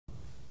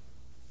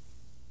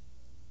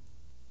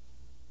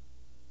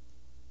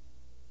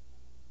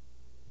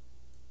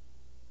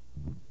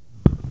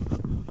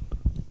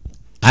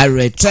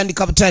Alright,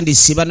 tutandika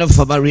butandisi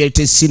banafa ba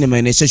reality cinema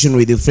in a session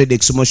with the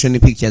Fredex Motion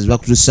Pictures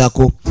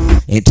bakutusako.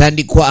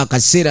 Entandikwa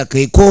akaseera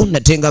keeko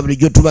natenga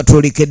bulijjo tuba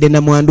twolekedde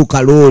Namwandu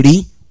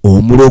kalooli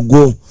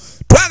Omulogo.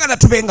 Twagala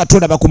tubenga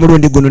tulaba ku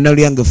mulundi guno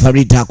Namwandu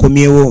Farita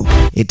akomyewo.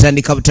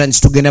 Etandika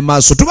butandisi tugenda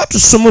maaso tuba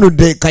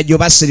tusumuludde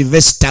Kajoba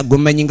Sylvester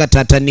gumanyi nga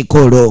Tata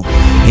Nicolo.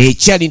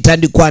 Ekyali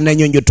ntandikwa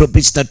Nanyonjo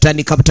Topista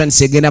tutandika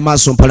butandisi egenda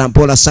maaso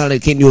mpolampola Sala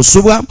Kendi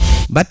Osubwa.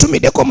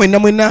 Batumiddeko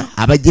mwena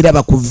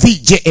abajira ku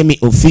VJ Emmy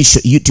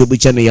official YouTube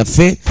channel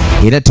yaffe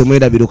era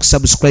temwerabira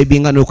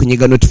okusubscribinga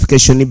n'okunyiga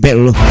notification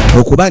bell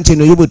okuba nti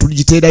eno yobwe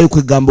tuligiteerayo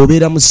kwegamba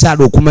obeera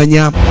musaala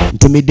okumanya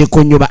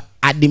ntumiddeko nnyo ba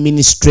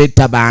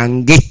administrator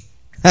bange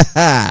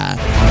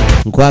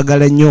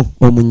nkwagala nnyo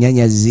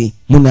omunyanyazi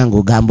munange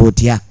ogamba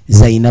otya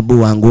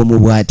Zainabu wange omu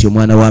bw'ati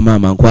omwana wa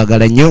maama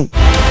nkwagala nnyo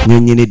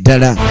nyonyine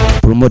ddala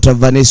promoter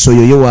Vanessa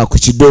oyo wa ku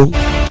kido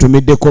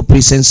tumiddeko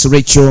Princess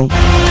Rachel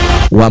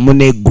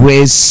wamune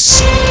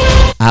Grace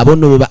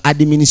abono beba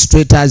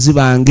administrators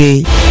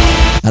bange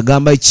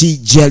agamba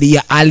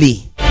Kijalia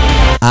Ali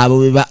abo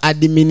beba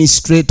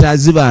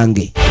administrators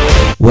bange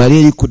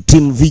wali ku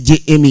team VJ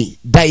Emmy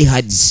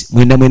diehards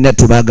mwena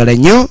tubagala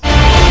nnyo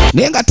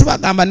nenga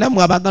tubagamba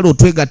namwe abagala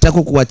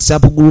otwegattako ku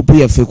WhatsApp group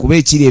yaffe kuba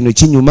ekiri eno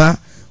kinyuma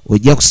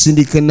ojja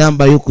kusindika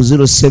enamba yo ku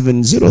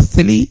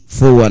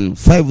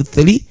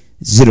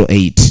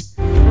 0703415308.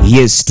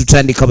 Yes,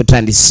 tutandika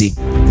butandisi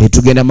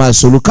etugenda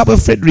maaso Lukabwe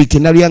Frederick na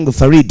Namwandu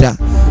Farida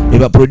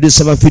eba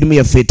producer ba filmu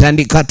ya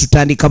fetandika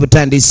tutandika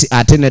butandisi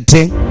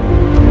atenate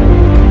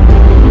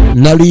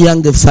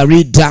Namwandu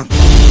Farida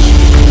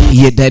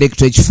ye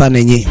director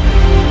ekifananye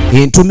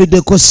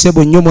entumiddeko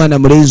sebo nnyo mwana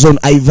Mlezon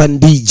Ivan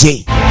DJ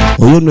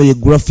oyo no ye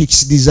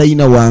graphics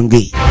designer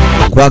wange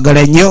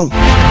kwagala nnyo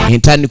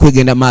entandika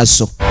egenda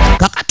maaso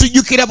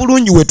kakatujukira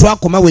bulungi we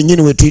twakoma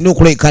wennyini we tulina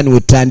okulekani we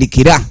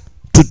tutandikira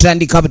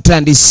tutandika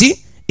butandisi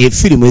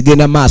efilimu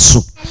egenda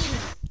maaso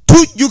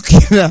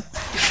tujukira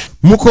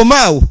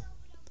mukomaawo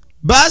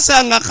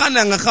basanga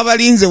kana nga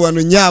kabalinze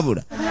wano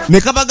nyabula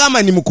ne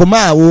kabagamba ni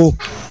mukomaawo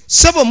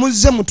sabo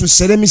muzze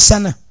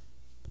mutuselemisana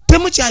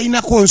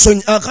temukyalina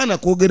konsonyi akana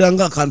kwogera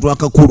nga akantu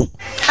akakulu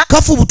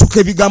kafubutuka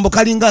ebigambo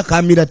kalinga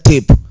akamira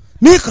tepu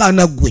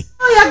nekana gwe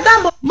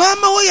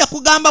mama we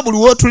yakugamba buli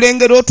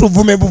wotulengera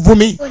otuvume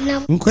buvumi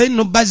nkwe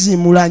no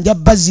bazimula nja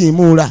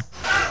bazimula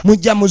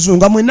mujja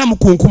muzunga mwena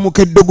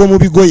mukunkumuka eddogo mu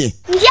bigoye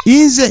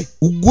inze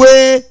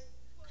ugwe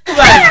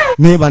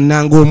neba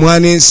nango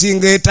omwana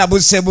ensinga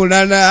etabuse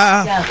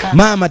bulala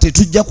mama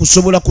tetujja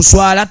kusobola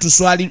kuswala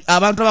tuswali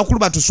abantu abakulu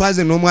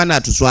batuswaze n'omwana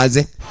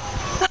atuswaze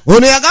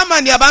ono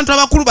yagamba ndi abantu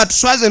abakulu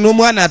batuswaze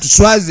n'omwana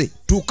atuswaze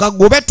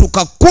tukagobe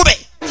tukakube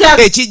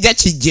ekijja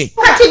kijje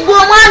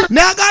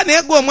nagana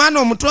ego omwana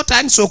omuto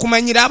otandise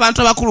okumanyira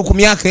abantu abakulu ku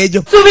myaka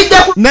egyo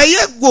naye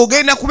gwe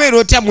ogenda kubeera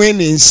otya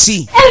mwene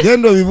ensi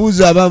genda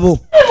obibuuza ababo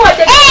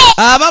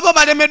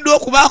balemeddwa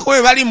okubaako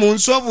we bali mu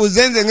nsi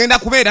obuuze nze ngenda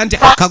kubeera nti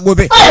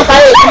kagobe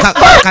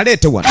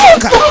kaleete wano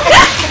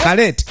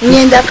kaleete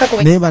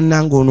naye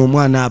bannanga ono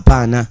omwana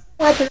apaana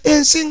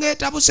ensinga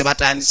etabuse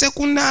batandise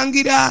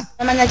kunangira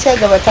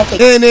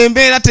eno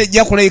embeera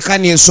tejja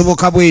kulekani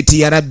ensoboka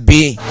bweti ya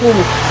rabbi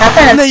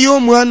naye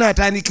omwana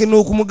atandike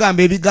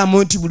n'okumugamba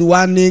ebigambo nti buli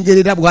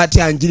wanengerera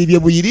bw'ati anjiribye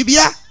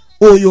buyiribya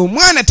oyo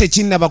omwana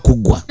tekinnaba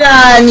kuggwa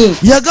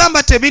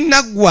yagamba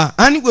tebinnaggwa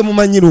ani gwe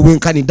mumanyira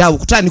obwenkani daawo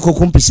kutandika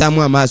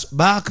okumpisaamu amaaso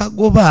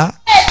bakagoba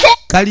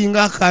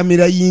kalinga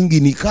akamera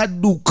yingini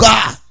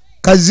kadduka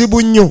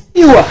kazibu nnyo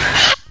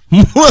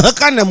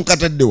akana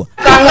mukataddewa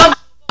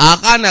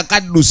akana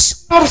kaddusi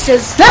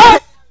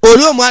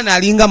oli omwana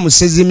alinga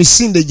musezi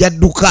misinde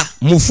jadduka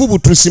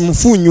mufubutusi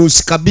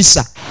mufunyusi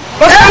kabisa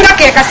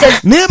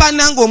naye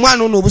bannanga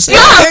omwana ono obusezi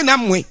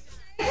nammwe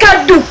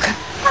kadduka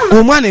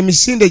omwana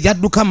emisinde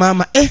jadduka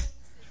maama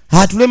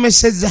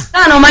atulemeseza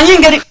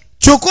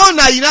kyokka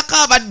ono ayinako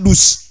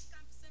abaddusi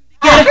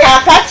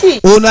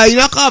ono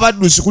ayinako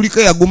abaddusi kuliko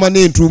yaguma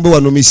n'entumbe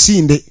wano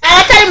misinde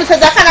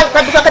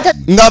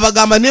nga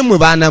bagamba nemwe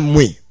baana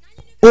mmwe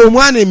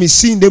omwana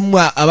emisinde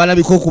mmwe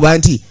abalabika okuba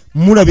nti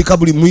mulabika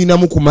buli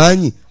mwinamu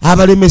kumaanyi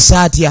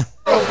abalemesa atya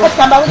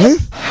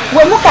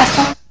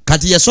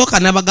kati yasooka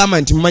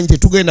n'abagamba nti mumanyi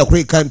tetugenda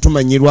kuleka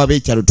tumanyirwa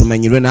ab'ekyalo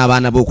tumanyirwe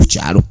n'abaana b'oku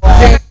kyalo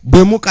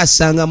bwe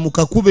mukasanga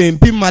mukakuba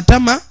empi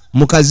matama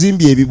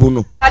mukazimbye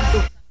ebibuno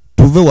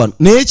tuve wano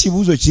naye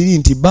ekibuuzo kiri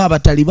nti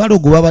baabatali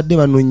balogo babadde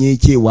banoonya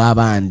ekyewa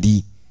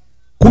abandi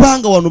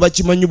kubanga wano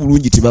bakimanyi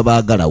bulungi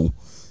tebabaagalawo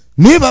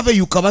naye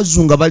babeyuka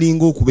bazunga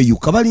balinga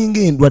okubeyuka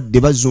balinga endwadde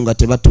bazunga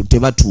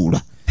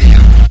tebatuula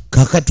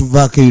kaka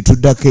tuvaako eyo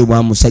tuddako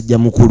ewa musajja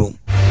mukulu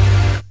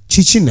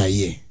kiki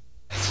naye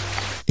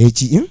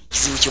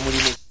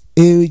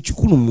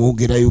ekikulu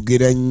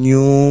mwogerayogera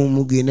nnyo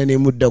mugenda ne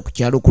mudda ku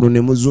kyalo kuno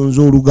ne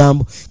muzunza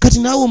olugambo kati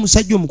naawe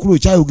omusajja omukulu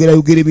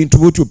okyayogerayogera ebintu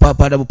bwotyo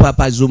paapaala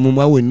bupaapazi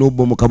omumwa wenna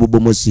obba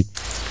omukabubomosi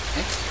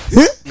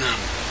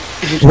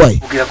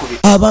wai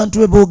abantu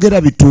bwe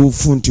boogera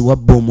bituufu nti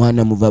wabba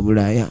omwana muva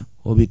bulaaya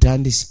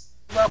obitandise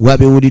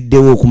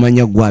wabewuliddewo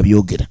okumanya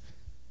gwabyogera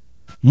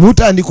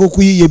mutandika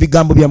okuyiiya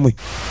ebigambo byammwe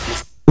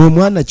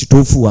omwana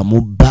kituufu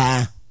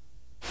wamubba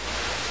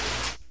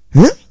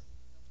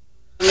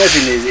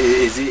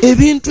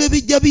ebintu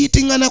ebijja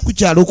biyitingana ku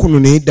kyalo kuno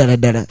naye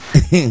ddala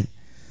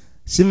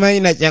simanyi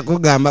na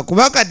kyakugamba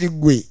kuba kati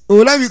gwe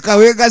olabika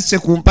weegasse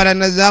ku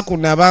mpalana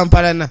zakuno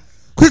abampalana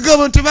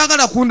kwegamba nti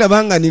baagala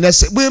kundaba nga nina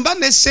bwe mba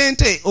ne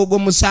ssente ogwo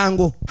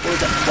musango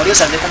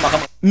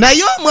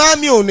naye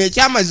omwami ono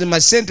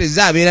ekyamazima ssente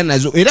zaabeera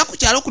nazo era ku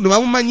kyalo kuno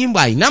bamumanyi mbu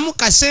alinamu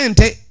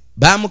kasente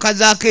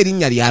baamukazaako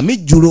erinnya lya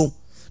Mijjulo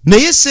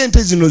naye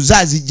ssente zino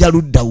zaazijja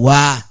ludda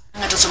wa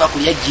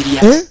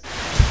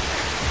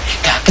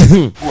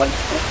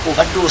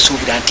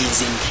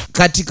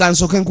kati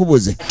kansoke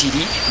nkubuze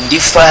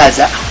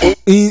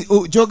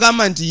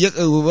kyogamba nti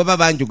baba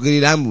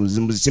banjogerera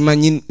mbu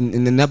simanyi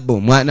nabba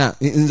omwana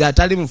nze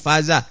atali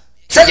mufaaza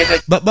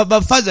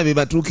bafaaza be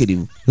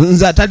batuukirivu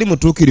nze atali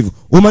mutuukirivu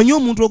omanyi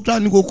omuntu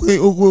okutandika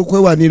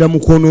okwewanira mu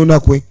kwonoona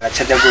kwe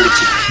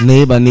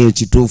naye baneyo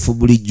kituufu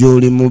bulijjo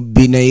oli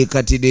mubbi naye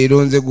kati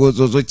leero nze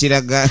gwozozo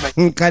kiraga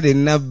kale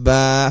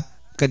nabba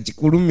kati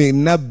kulume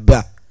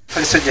nabba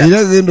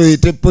era genda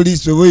oyite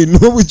poliisi oba olina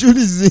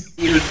obujulizi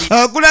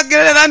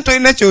akulagerera nti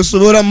olina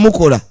kyosobola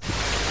mukola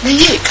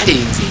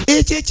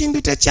ekyo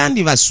ekintu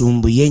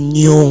tekyandibasumbuye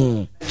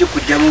nnyo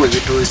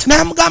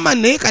namugamba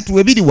naye kati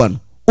webiri wano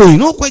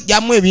olina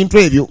okwejjamu ebintu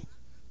ebyo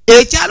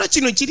ekyalo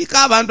kino kiriko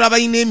abantu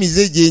abalina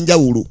emize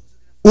egy'enjawulo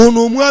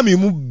ono omwami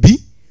mubbi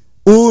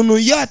ono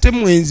ye ate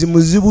mwenzi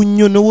muzibu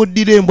nnyo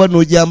nowoddira embwa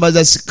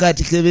n'ogyambaza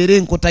sikaati kebeera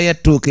enkota ya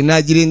ttooke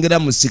n'agirengera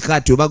mu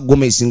sikaati oba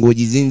gomesi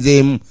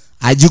ng'ogizinzeemu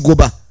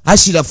agigoba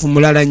ashirafu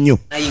mulala nnyo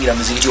nayingira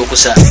muzikiti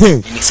okusa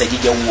emikisa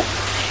gijjawo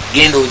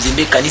genda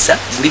ozimbe kanisa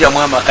gulira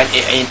mwama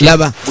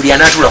laba buli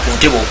anatula ku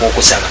ntebe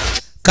okusaba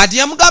kati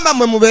yamugamba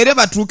mwe mubeere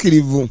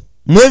batuukirivu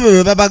mwebyo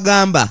bye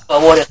babagamba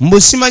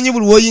mbu simanyi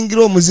buli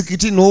woyingira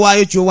omuzikiti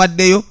n'owaayo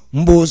kyowaddeyo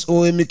mbu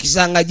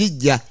emikisa nga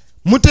gijja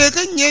muteeke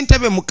nnyo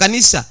entebe mu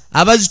kanisa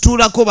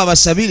abazituulako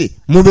babasabire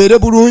mubeere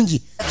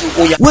bulungi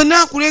we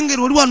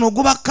naakulengera oli wano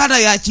ogoba kala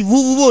ya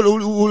kivuuvuba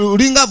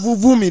olinga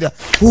vuuvuumira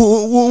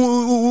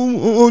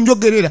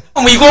onjogerera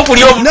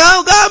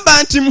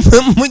naogamba nti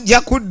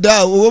mujja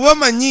kuddaawo oba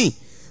manyi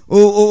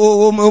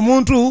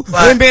omuntu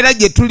embeera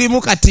gye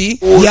tulimu kati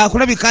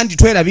yakulabika nti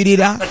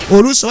twerabirira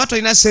oluusi oba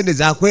tolina ssente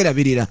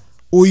zakwerabirira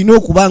olina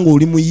okuba nga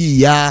oli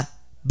muyiiya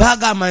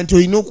bagamba nti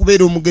olina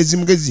okubeera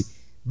omugezi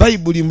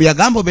bayibuli mbu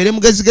yagamba obeere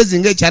mugezigezi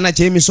ng'ekyana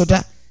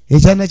ky'emisota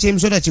ekyana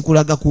ky'emisota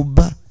kikulaga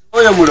kubba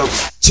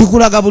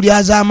kikulaga buli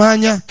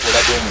azaamaanya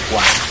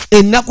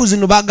ennaku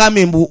zino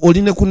bagambye mbu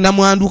oline ku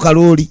Namwandu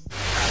kalooli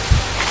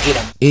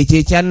ekyo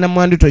ekya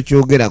Namwandu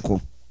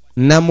tokyogerako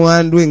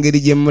Namwandu engeri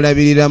gye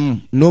mulabiriramu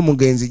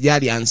n'omugenzi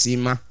gyali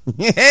ansiima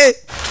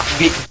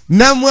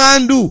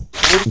Namwandu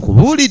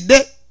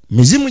nkubuulidde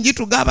mizimu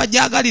gitugaba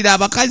gyagalira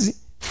abakazi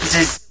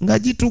nga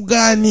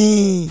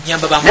gitugaani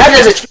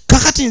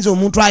kakati nze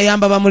omuntu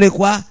ayamba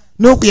bamulekwa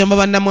n'okuyamba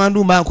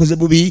bannamwandu mba nkoze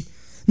bubi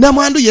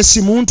Namwandu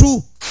yesi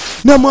muntu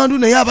Namwandu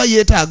naye aba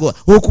yeetaaga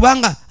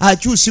okubanga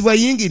akyusibwa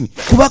yingini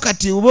kuba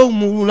kati oba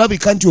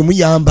omulabika nti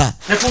omuyamba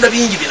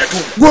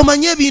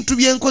gw'omanye ebintu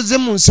byenkoze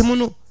mu nsi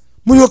muno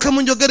mulyoke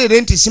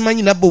munjogerere nti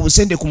simanyi nabba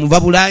obusente kumuva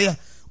Bulaaya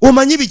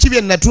omanyi biki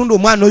bye natunda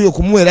omwana oyo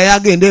okumuwera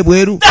yagenda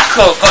ebweru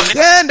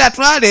genda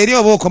twala eri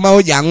oba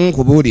okomawo jangu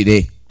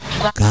nkubuulire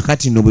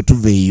kakati no bwe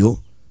tuva eyo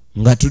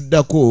nga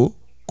tuddako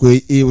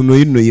ono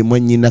yino ye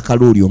mwannyina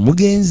kalooli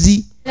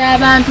omugenzi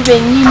abantu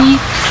bennyini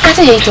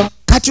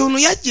kati ono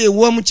yajja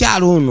ewa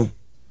mukyalo ono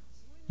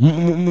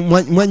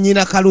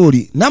mwannyina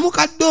kalooli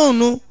namukadde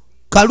ono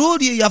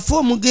kalooli eyafa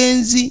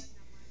omugenzi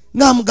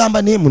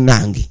ng'amugamba naye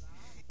munange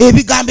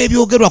ebigambo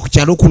ebyogerwa ku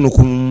kyalo kuno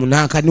ku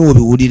munankani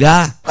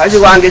obiwulira mukazi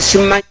wange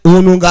simanyi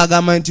ono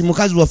ng'agamba nti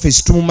mukazi waffe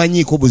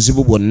situmumanyiiko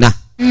buzibu bwonna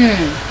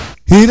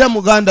era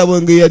muganda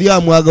wange yali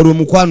amwagala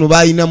omukwano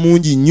bayina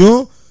mungi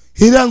nnyo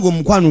era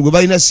ng'omukwano gwe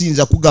balina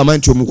siyinza kugamba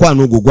nti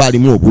omukwano ogwo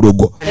gwalimu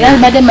obulogo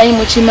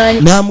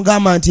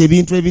n'amugamba nti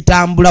ebintu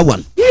ebitambula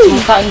wano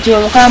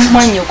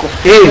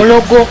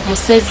Omulogo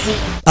musezi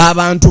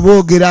abantu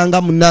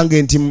boogeranga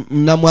munnange nti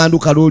Namwandu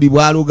kalooli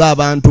bwaloga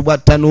abantu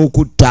bwatta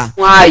n'okutta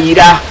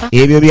mwayira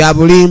ebyo bya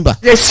bulimba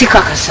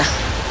sikakasa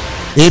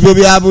ebyo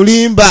bya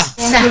bulimba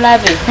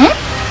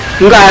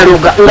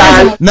ngaloga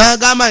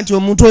n'agamba nti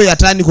omuntu oyo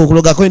atandika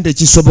okulogako nti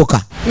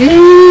kisoboka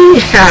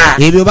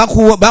ebyo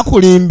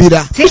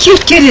bakulimbira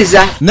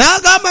sikikkiriza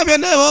n'agamba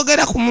byonna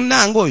boogera ku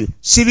munnange oyo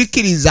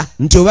sibikkiriza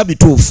nti oba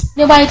bituufu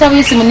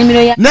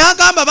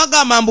n'agamba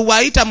bagamba mbu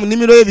bw'ayita mu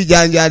nnimiro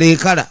y'ebijanjalo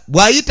ekala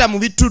bw'ayita mu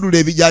bitulula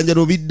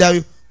ebijanjalo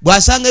biddayo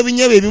bw'asanga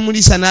ebinyebe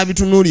ebimulisa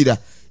n'abitunuulira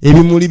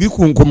ebimuli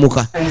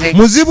bikunkumuka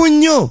muzibu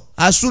nnyo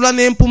asula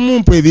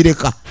n'empumumpu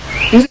ebireka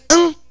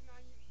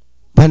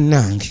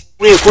bannange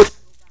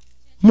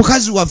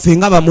mukazi waffe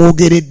nga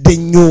bamwogeredde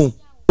nnyo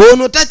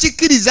ono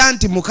takikkiriza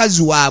nti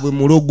mukazi waabwe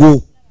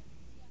mulogo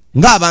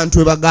ng'abantu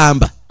bwe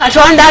bagamba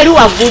Katonda ali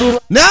waggulu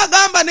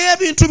n'agamba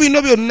n'ebintu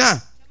bino byonna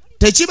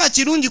tekiba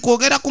kirungi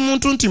kwogera ku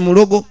muntu nti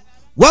mulogo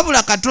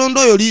wabula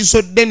Katonda oyo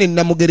liiso ddene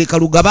namugereka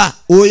lugaba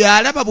oyo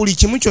alaba buli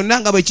kimu kyonna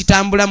nga bwe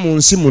kitambula mu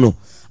nsi muno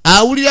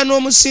awulira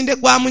n'omusinde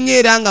gwa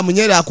Munyeera nga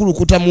Munyeera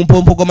akulukuta mu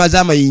mpompogoma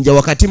z'amayinja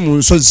wakati mu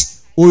nsozi.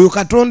 Oyo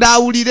Katonda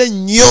awulire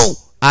nnyo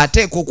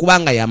ateeka okuba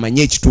nga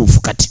yamanye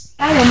ekituufu kati.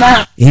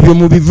 Ebyo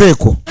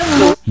mubiveeko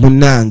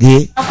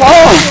munnange.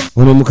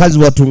 Ono omukazi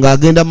wattu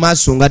ng'agenda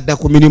maaso ng'adda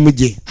ku mirimu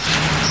gye.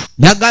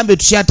 Nagambe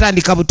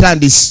tukyatandika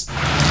butandisi.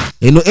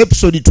 Eno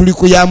episode tuli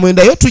ku ya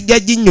mwenda yo tujja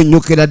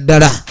ginnyonnyokera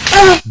ddala.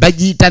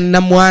 Bagiyita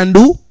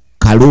Namwandu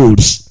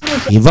kalooli.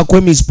 Eva ku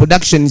Emmy's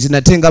Productions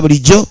natenga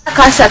bulijjo.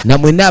 Na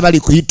mwenna abali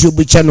ku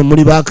YouTube channel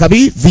muli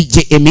bakabi VJ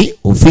Emmy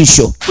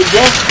official.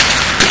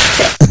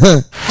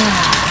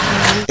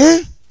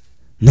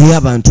 Naye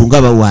abantu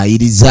nga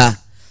bawaayiriza.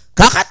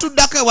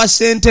 Kakatuddako ewa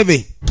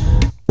ssentebe.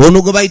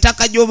 Ono gwe bayita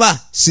Kajoba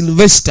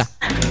Sylvester.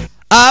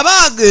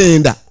 Aba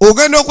agenda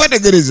ogenda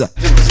okwetegereza.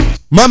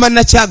 Mama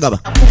Nakyagaba.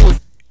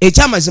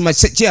 Ekyamazima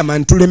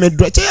chairman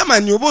tulemeddwa.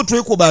 Chairman oba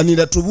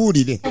otwekubaanira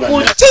tubuulire.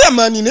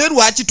 Chairman naye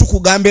lwaki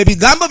tukugamba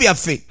ebigambo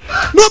byaffe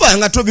noba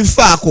nga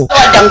tobifaako.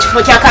 Wadda mu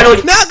kifo kya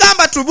kalooli.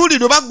 N'agamba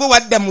tubuulire oba gwe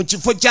wadda mu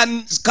kifo kya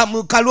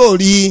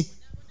kalooli.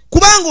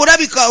 Kubanga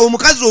olabika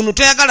omukazi ono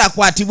tayagala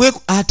akwatibwe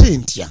ate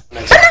ntya.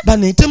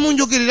 Bano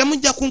temunjogerera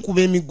mujja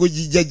kunkuba emiggo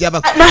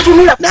gijjajaba.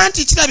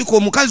 Nanti kirabika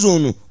omukazi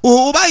ono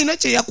oba alina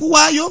kye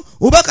yakuwaayo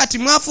oba kati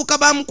mwafuuka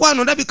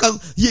bamukwano olabika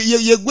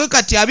yeggwe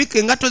kati abika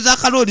engato za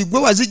kalooli gwe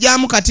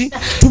wazijyamu kati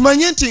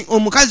tumanye nti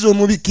omukazi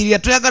omubikirira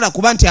toyagala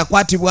kuba nti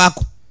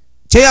akwatibwako.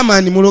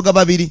 Chairman muloga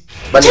babiri.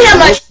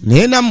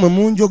 Naye nammwe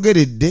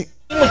munjogeredde.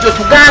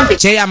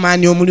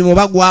 Chairman omulimu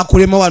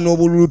bagwakulema wano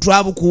obululu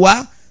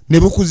twabukuwa ne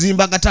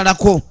bukuzimba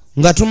gatalako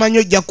nga tumanyi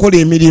ojja kukola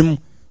emirimu.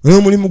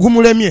 Omulimu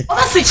gumulemye.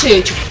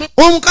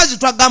 Omukazi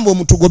twagamba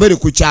omutugobere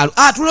ku kyalo.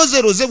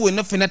 Atuloze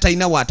bwenna ffenna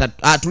talina waata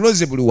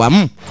atuloze buli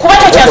wamu.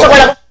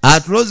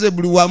 Atuloze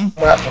buli wamu.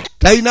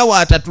 Talina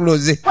waata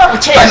tuloze.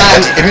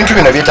 Ebintu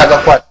bino byetaaga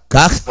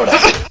kwata.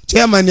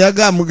 Chairman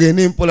yaga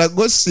mugende mpola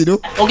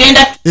gosiro.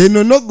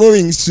 Eno no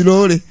going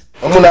slowly.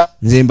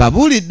 Nze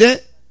mbabuulidde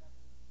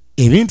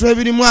ebintu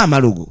ebirimu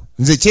amalogo.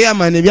 Nze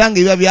chairman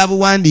ebyange biba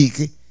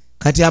byabuwandiike.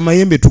 Kati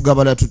amayembe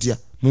tugabala tutya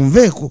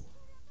munveeko.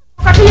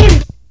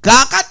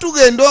 Kaka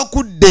tugenda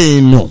okudda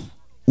eno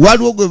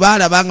waliwo gwe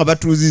baalabanga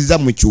batuuzizza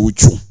mu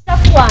kyucu.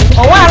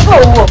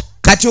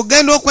 Kati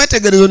ogenda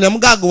okwetegereza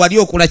Namugaago wali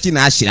okola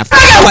kinaashirafu.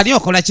 Wali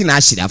okola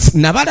kinaashirafu.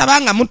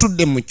 Nabalabanga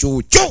mutudde mu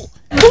kyucu.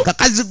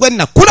 Kakazi gwe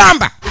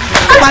nakulamba.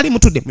 Mwali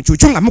mutudde mu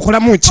kyucu nga mukola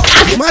muki.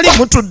 Mwali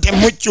mutudde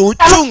mu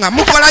kyucu nga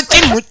mukola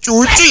ki mu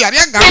kyucu. Yali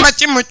agamba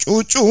ki mu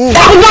kyucu.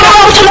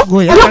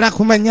 Goyagala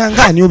kumanya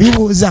ngani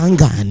obibuuza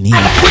ngani.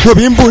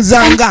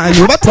 Obimbuuza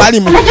ngani oba twali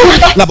mu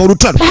laba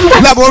olutalo.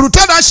 Laba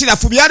olutalo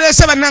Ashirafu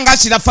byaleese bannanga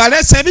Ashirafu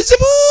aleese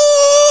ebizibu.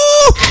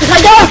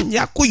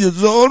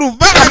 Yakuyuza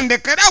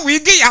olubandekera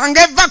wiigi yange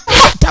va.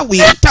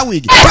 Tawigi.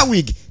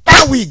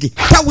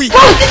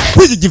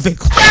 Wigi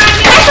giveko.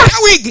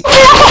 Tawigi.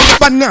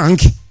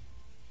 Bannange.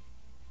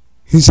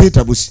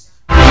 Nseeta busi.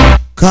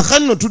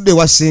 Kakanno tudde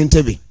wa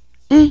ssentebe.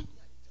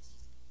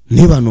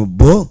 Ne bano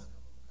bo.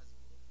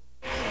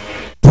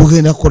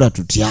 Tugenda kukola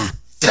tutya.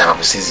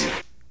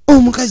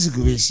 Omukazi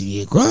gwe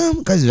beesibyeko.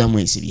 Omukazi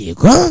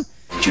bamwesibyeko.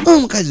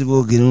 Omukazi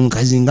boogera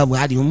omukazi nga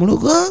bwali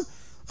omulogo.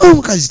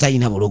 Omukazi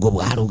talina bulogo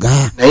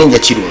bwaluga. Naye nja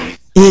kirungi.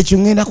 Ekyo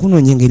ngenda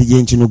kunoonya engeri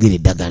gye nkinogera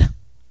eddagala.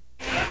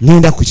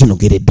 Ngenda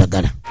kukinogera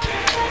eddagala.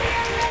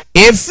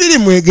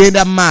 Efirimu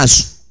egenda mu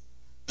maaso.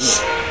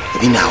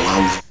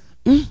 Ebinaawanvu.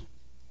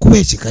 Kuba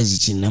ekikazi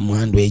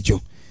kinnamwandu ekyo.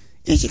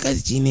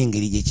 Ekikazi kirina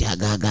engeri gye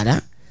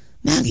kyagaagala.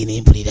 Nange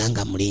ne mpulira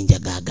nga mulenja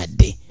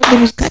gaagadde.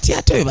 Kati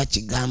ate we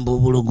bakigamba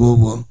obulogo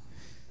obwo.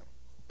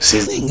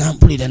 Singa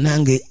mpulira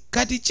nange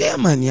kati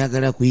chairman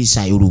yagala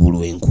kuyisaayo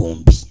olubulu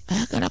enkumbi.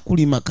 Ayagala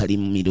kulima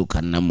kalimiro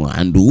ka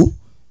Namwandu.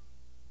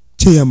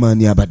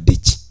 Chairman abadde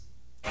ki?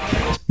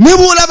 Ne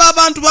bw'olaba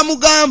abantu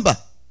bamugamba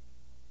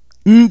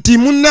nti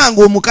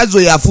munnange omukazi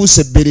oyo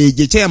afuuse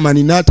ebbereege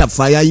chairman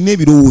n'atafaayo alina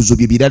ebirowoozo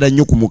bye birala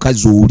nnyo ku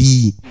mukazi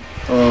oli.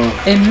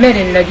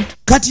 Emmere nagitu.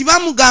 Kati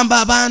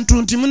bamugamba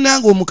abantu nti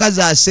munnange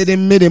omukazi asera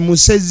emmere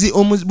musezi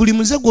buli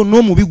muze gwonna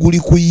omubi guli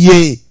ku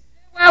ye.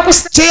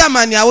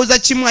 Chairman awoza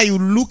kimwa you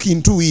look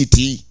into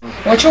it.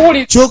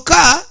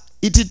 Choka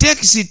it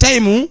takes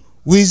time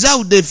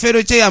without the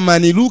fellow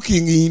chairman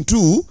looking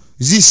into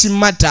this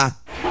matter.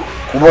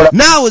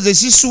 Now the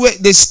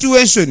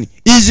situation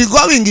is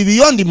going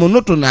beyond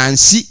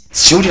monotonous.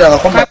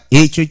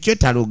 Ekyo kyo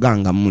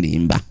taloganga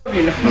mulimba.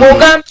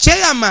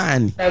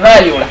 Chairman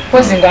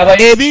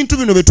ebintu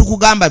bino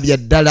betukugamba bya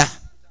ddala.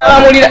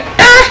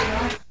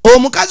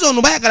 Omukazi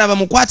ono bayagala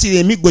bamukwatira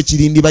emiggo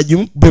kirindi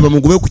bajimube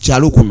bamugube ku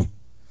kyalo kuno.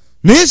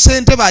 Naye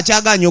ssentebe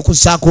akyaganya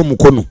okussaako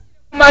omukono.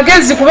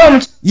 Magezi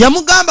kuba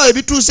yamugamba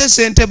ebituuse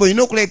ssentebe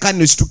olina okuleka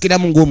nno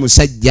situkiramu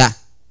ng'omusajja.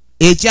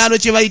 Ekyalo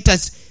kye bayita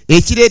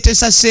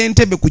ekireetesa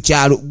ssentebe ku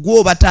kyalo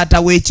gw'oba taata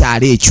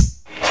w'ekyalo ekyo.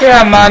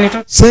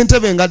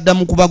 Ssentebe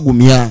ng'addamu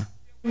kubagumya.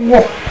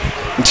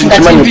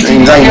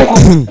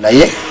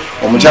 Naye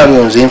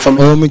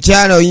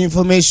omukyalo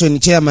information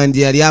chairman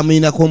yali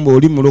amuyinako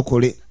ng'oli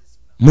mulokole.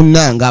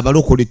 Munnanga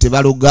abalokole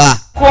tebaloga.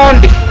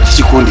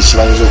 kikundi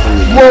kimanyiza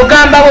okunywa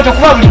bw'ogamba bwe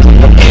tokuba buli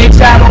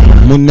ekyalo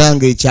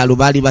munnange ekyalo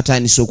baali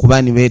batandise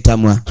okuba ni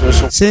beetamwa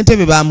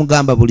ssentebe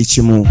baamugamba buli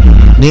kimu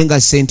naye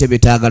nga ssentebe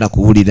taagala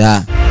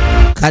kuwulira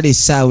kale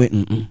essaawe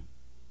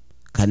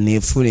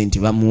kaneefule nti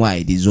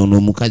bamuwaayiriza ono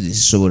omukazi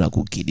sisobola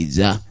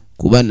kukkiriza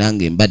kuba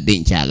nange mbadde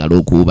nkyagala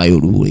okuwubayo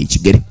oluwula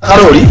ekigere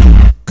kalooli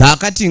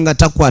kaakati nga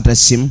takwata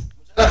simu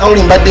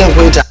kalooli mbadde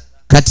nkweta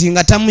kati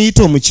nga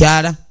tamuyita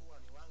omukyala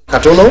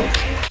katono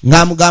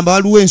ng'amugamba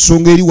waliwo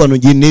ensonga eri wano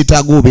gye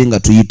neetaaga obe nga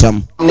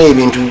tuyitamu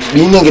n'ebintu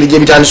birina engeri gye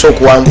bitandisa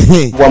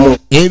okuwangibwamu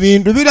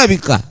ebintu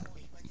birabika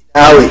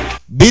naawe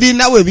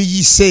birina we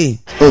biyise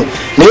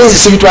naye nze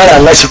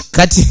sibitwalanga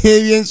kati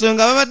ebyo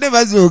ensonga babadde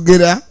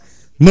bazoogera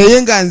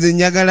naye nga nze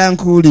njagala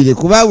nkuwulire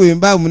kuba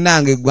wemba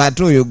munange gwe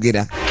ate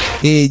oyogera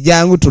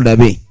jangu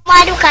tulabe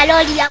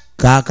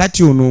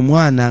kaakati ono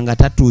omwana nga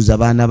tatuuza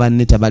baana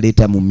banne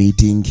tabaleeta mu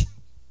miitingi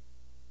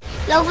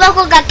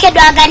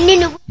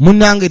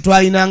munange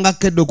twalinanga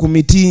keddo ku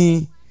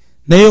miti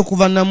naye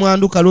okuva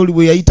Namwandu Kalooli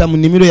bwe yayita mu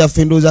nnimiro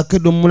yaffe ndowooza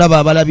keddo mulaba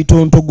abala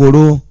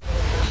bitontogolo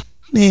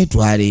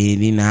neetwala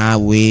eri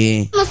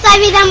naawe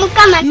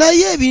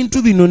naye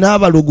ebintu bino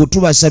n'abalogo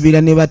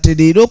tubasabira ne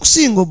batereera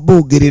okusinga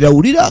obboogerera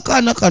wulira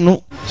akaana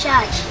kano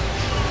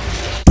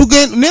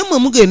naye mwe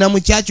mugenda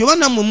mu kyaki oba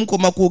nammwe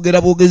mukoma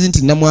kwogera bwogezi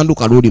nti Namwandu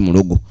Kalooli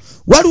mulogo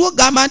waliwo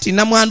gamba nti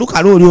Namwandu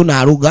Kalooli ono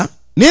aluga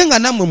naye nga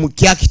nammwe mu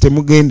kyaki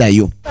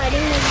temugendayo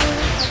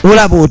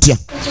olaba otya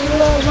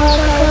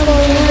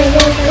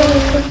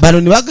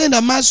bano ne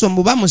bagenda maaso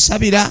mbu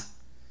bamusabira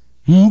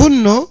mbu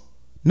nno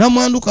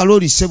Namwandu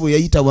Kalooli ssebo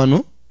yayita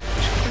wano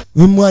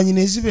emmwanyi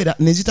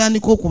ne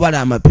zitandika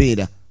okubala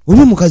amapeera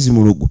oli mukazi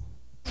mulogo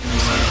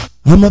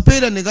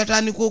amapeera ne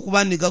gatandika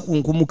okuba ne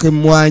gakunkumuka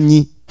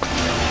emmwanyi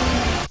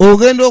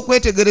ogenda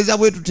okwetegereza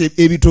bwe tuti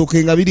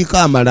ebitooke nga biriko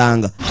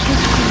amalanga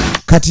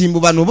kati mbu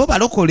bano bo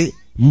balokole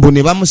mbu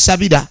ne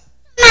bamusabira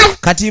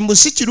kati mbu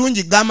si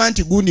kirungi gamba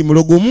nti gundi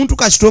mulogo omuntu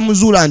kasita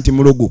omuzuula nti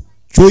mulogo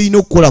ky'olina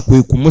okukola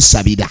kwe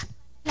kumusabira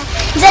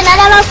nze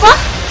nalabako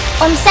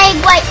omusayi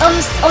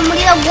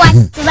omuliro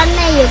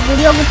gwatibanaye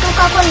guli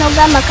ogutuukako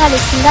n'ogamba kale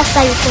singa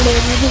sayikola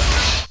ebibi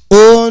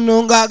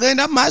ono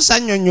ng'agenda mu maaso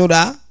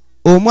annyonnyola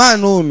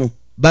omwana ono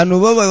bano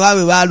bo bwe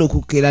baabe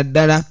baalokukera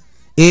ddala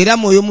era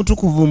mwoyo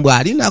mutukuvu mbw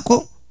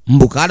alinako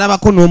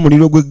mbukalabako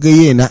n'omuliro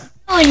gw'eggeyeena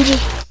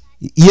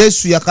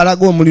Yesu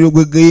yakalaga omuliro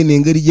gw'eggeyeena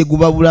engeri gye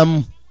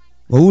gubabulamu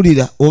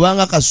owulira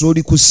obanga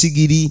kasooli ku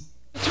sigiri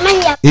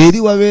eri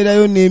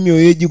wabeerayo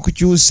n'emyoyo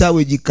egikukyusa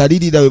we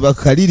gikalirira we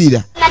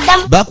bakalirira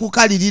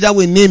bakukalirira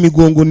we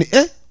n'emigongo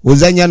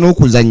ozanya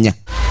n'okuzanya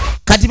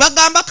kati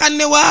bagamba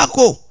kanne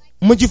waako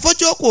mu kifo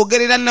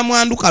ky'okwogerera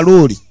Namwandu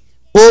Kalooli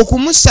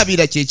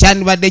okumusabira kye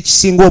kyandibadde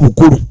kisinga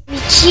obukulu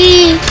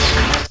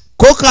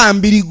ko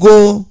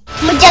kambirigo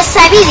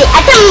mujasabire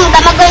ate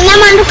mugamago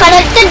Namwandu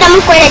Kalooli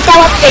teddamu koleta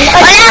waffe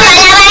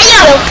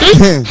olabayo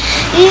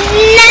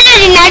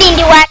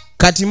nalindi wa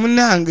kati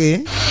munange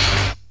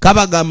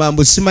kabagamba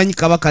mbu simanyi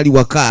kaba kali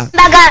waka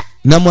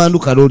Namwandu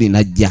Kalooli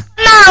najja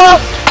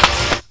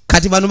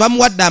kati bano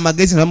bamuwadde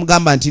amagezi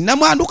bamugamba nti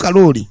Namwandu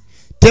Kalooli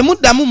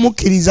temuddamu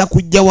mukkiriza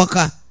kujja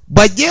waka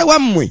bwajja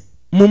ewammwe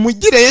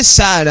mumugireyo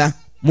essaala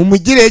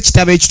mumugireyo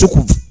ekitabo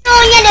ekitukuvu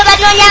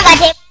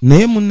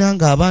naye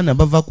munange abaana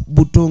bava ku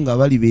buto nga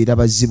balibeera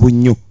bazibu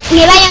nnyo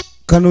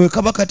kano we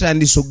kaba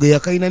katandise ogeya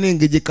kalina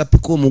n'engeri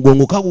kapika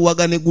omugongo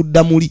kaguwaga ne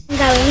gudda muli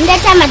nga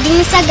wendeeta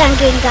amadinisa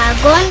gange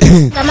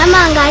ng'agono nga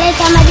mama nga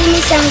aleeta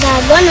amadinisa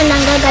ng'agono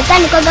nanga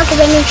gatandika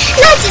gakuba ennyo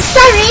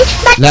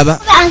laba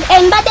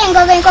embadde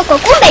engova enkoko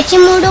kumbe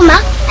kimuluma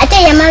ate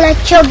yamala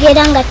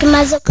kyogera nga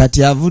tumaze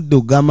kati avudde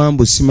ogamba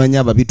mbu simanyi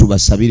ababi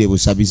tubasabire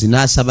busabizi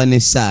n'asaba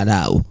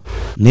n'essaala awo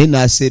naye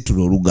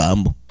n'aseetula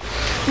olugambo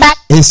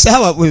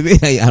essaawa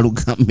bwebeera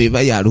yalugambo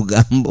eba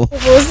yalugambo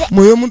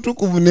mwoyo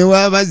mutukuvu ne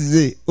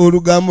waabazze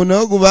olugambo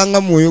nawe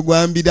gubanga mwoyo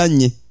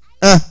gwambiranye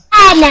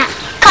ana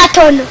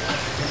katono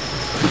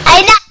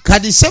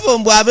kati sebo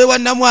mbu abeewa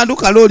Namwandu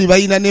Kalooli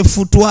balina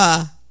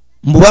nefutwa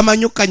mbu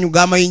bamanyi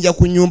okukanyuga amayinja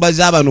ku nnyumba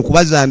z'abano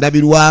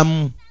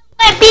kubazandabirwamu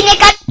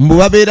mbu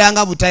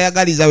babeeranga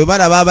butayagaliza bwe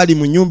balaba abali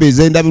mu nnyumba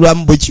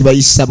ez'endabirwamu bwe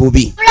kibayisa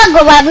bubi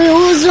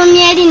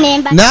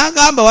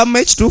n'agamba wamma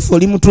ekituufu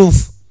oli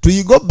mutuufu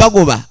tuyigo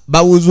bagoba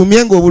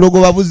bawuzumye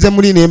ng'obulogo babuzze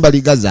muli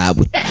n'embaliga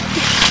zaabwe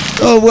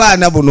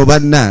obwana buno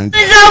bannange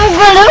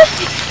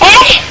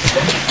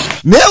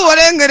naye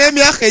olengera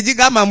emyaka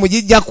egigamba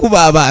mugijja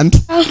kuba abantu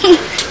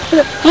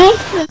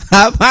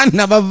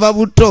abaana bava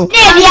buto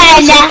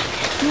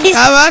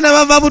abaana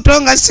bava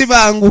buto nga si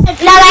bangu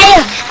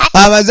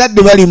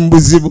abazadde bali mu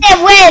buzibu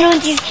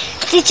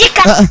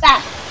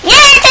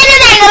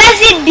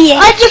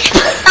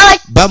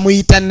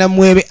bamuyita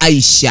Namwebe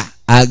Aisha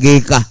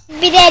ageeka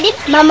biredi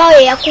mama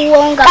we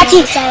yakuwonga kati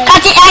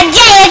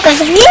ajja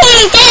yekosa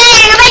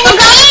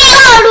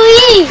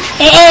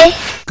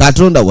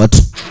Katonda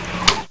watu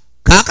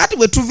kakati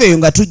bwe tuveeyo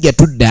nga tujja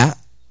tudda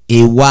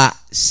ewa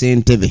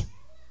ssentebe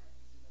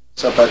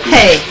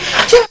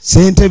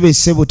ssentebe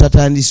sebo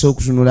tatandise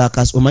okutunula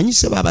akasi omanyi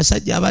sebo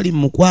abasajja abali mu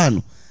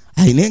mukwano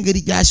ayina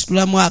engeri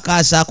gy'asitulamu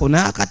akaasa ako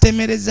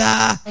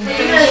n'akatemereza.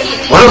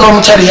 Waliwo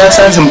n'omukyala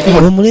yasanze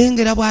mukumu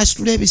omulengera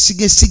bw'asitula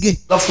ebisigesige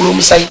bafuula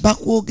omusajja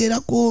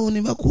bakwogerako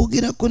ne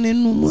bakwogerako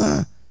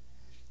n'ennumwa.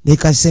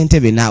 Leka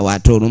ssentebe naawe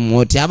ate olumu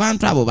oti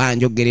abantu abo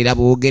banjogerera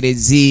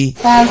bwogerezi.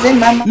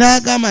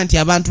 N'agamba nti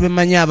abantu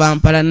bemanyi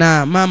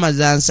abampalana maama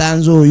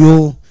zansanze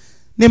oyo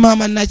ne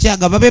maama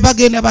Nakyaga babe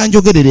bagenda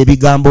banjogerera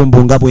ebigambo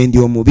mbu nga bwe ndi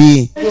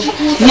omubi.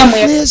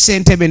 Naye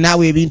ssentebe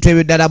naawe ebintu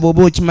ebyo ddala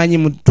bw'oba okimanyi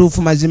mu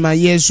ttuufu mazima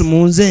Yesu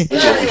munze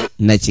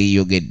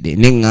nakiyogedde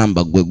ne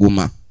ŋŋamba gwe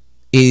guma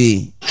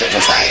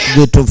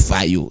gwe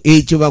tofaayo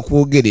ekyo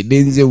bakwogeredde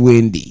nze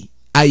wendi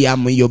I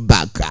am your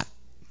back.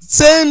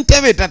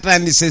 Ssentebe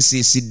tatandise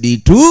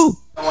CCD2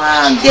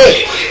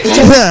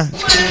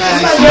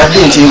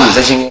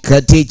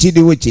 kati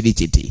ekiriwo kiri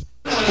kiti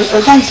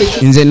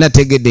nze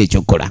nategedde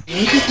ekyokola.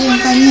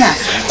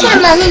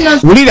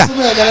 Wulira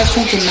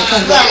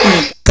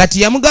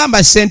kati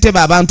yamugamba ssentebe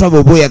abantu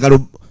abo bw'oyagala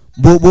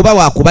bw'oba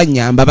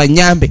wakubanyamba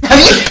banyambe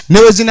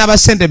newe zinaba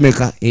ssente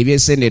meka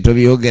ebyesente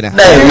tobyogera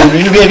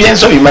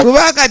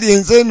kuba kati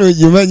ensene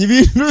ogimanyi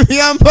bintu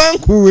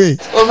byampankuwe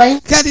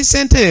kati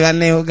ssentebe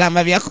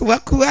banneogamba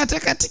byakubakuba ate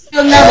kati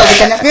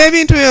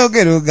ebintu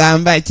byogera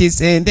ogamba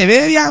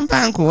kisentebe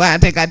ebyampankuwe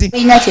ate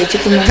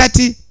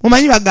kati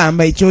omanyi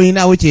bagamba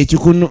ekyoyinawo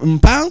kyekikunu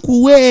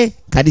mpankuwe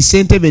kati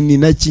ssentebe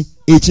ninaki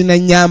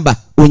ekinanyamba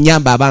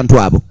onyamba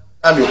abantu abo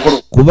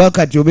kuba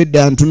kati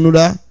obedda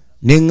ntunula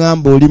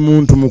neŋŋamba oli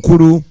muntu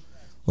mukulu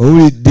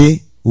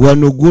owulidde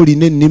wano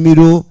gw'olina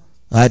ennimiro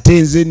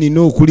ate nze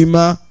nina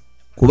okulima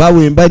kuba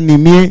wemba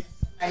nnimye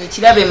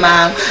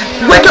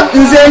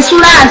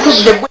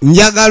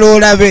njagala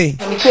olabe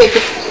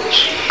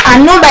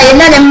anumba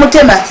yenna ne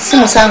mutema si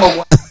musango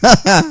gwa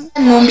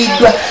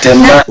numbiddwa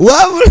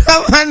wabula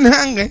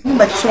banange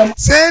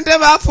ssente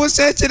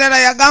bafuuse ekirala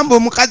yagamba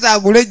omukazi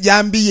agula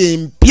ejjambiya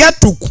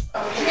empyatuku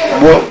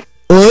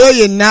oyo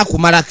yenna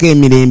akumalako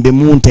emirembe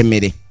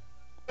muntemere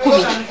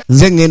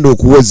nze ngenda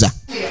okuwoza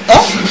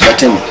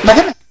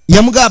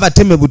yamugaba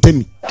bateme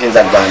butemi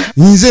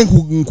nze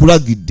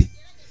nkulagidde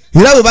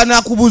era bwe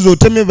banakubuuza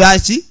oteme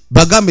baki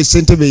bagambe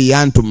ssentebe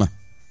yantuma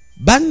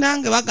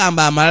bannange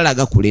bagamba amalala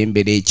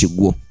gakulembera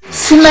ekigwo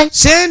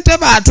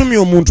ssentebe atumye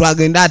omuntu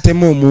agenda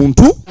atema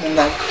omuntu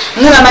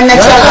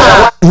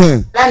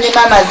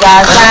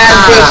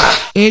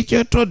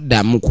ekyo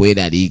toddamu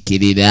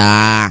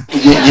kweraliikirira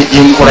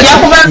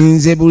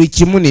nze buli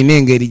kimu nina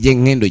engeri gye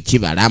ŋŋendo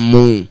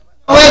kibalamu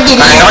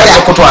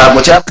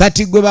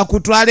kati gwe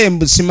bakutwala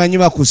embusimanyi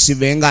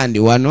bakusibe nga ndi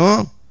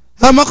wano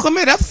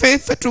amakomera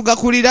ffeffe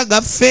tugakulira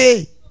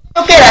gaffe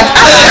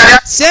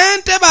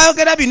ssente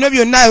bayogera bino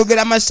byonna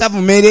ayogera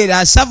masavu merera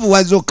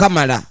asavuwaza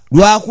okamala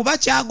lwakuba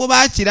kyago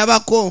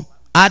bakirabako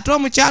ate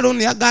omukyalo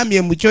ono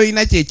yagambye mbu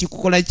kyoyina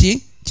kyekikukola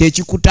ki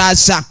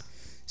kyekikutaasa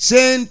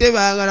ssente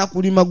bayagala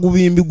kulima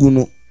gubimbi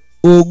guno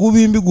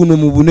ogubimbi guno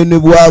mu bunene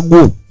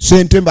bwagwo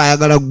ssente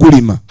bayagala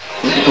gulima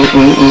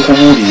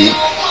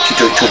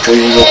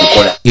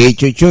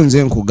ekyo kyo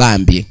nze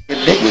nkugambye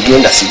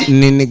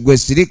nene gwe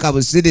sirika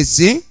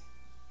busirisi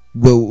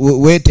gwe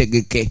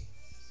weetegeke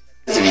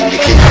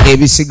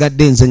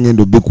ebisigadde nze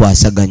ngendo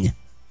bikwasaganya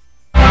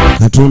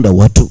katonda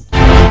watu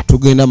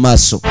tugenda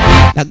maaso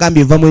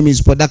nagambye vamu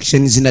Emmy's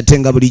Productions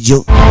natenga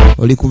bulijjo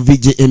oli ku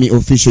VJ Emmy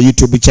official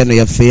YouTube channel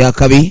yaffe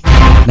yakabi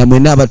na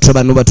mwena abatwa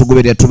bano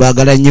batugoberera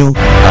tubagala nnyo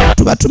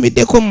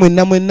tubatumiddeko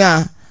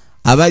mwena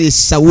abali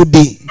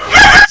Saudi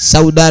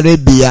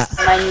Arabia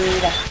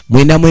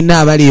mwena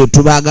abali yo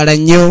tubagala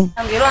nnyo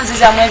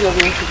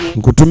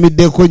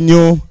nkutumiddeko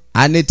nnyo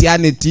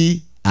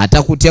aneti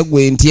atakutya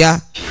gwe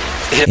ntya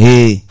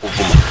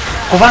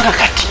kubanga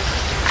kati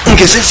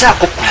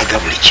ngezezaako kulaga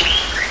buli kimu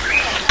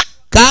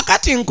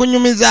kakati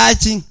nkunyumiza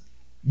ki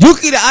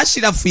jukira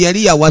Ashirafu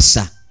yali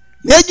yawasa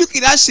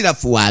nejukira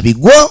Ashirafu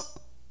wabigwo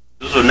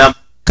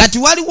kati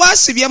wali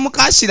wasibya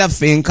muka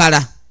Ashirafu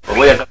enkala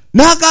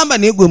n'agamba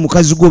negwe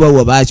mukazi gwo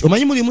bawa baki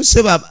omanyi muli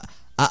museba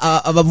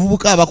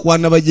abavubuka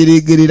abakwana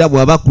bajeregerera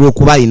bw'abakulu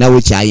okuba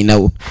ayinawo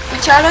kyayinawo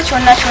kyalo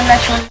kyonna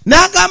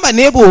n'agamba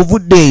naye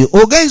bw'ovuddeeyo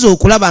ogenza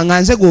okulaba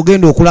nga nze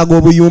g'ogenda okulaga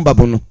obuyumba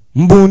buno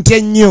mbuntya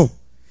nnyo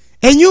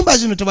ennyumba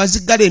zino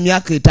tebazigala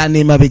emyaka 5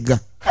 emabega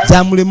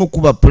zamulemu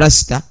kuba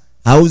plasita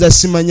awuza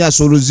simanyi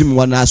asolozimu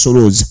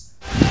wanaasolooza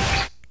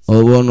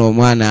oba ono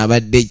omwana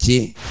abadde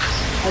ki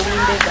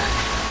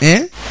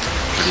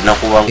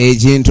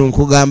ekintu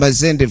nkugamba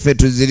sente ffe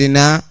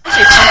tuzirina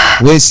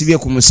weesibye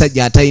ku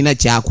musajja atalina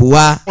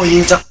kyakuwa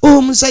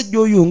omusajja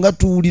oyo nga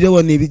tuwulira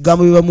wano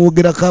ebigambo bye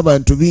bamwogerako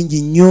abantu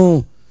bingi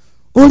nnyo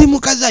oli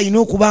mukazi alina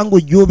okuba nga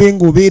ojja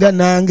nga obeera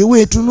nange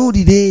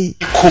weetunuulire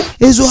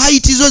ezo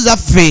hayiti zo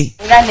zaffe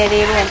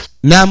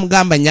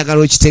n'amugamba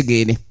njagala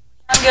okitegeere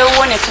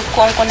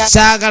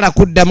saagala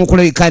kuddamu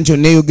kulabika nti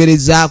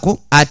onneeyogerezaako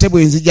ate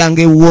bwe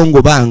nzijanga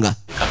ewuwongo banga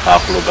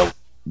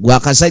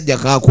gwakasajja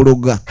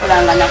kakuloga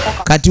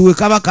kati we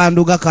kaba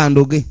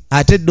kandoge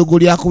ate eddogo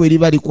lyako bwe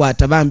liba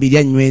likwata bambi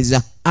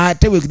lyanyweza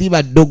ate bwe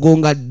liba ddogo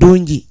nga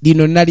ddungi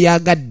lino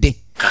nalyagadde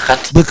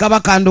bwe kaba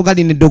kandoga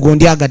lino eddogo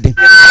ndyagadde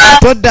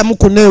toddamu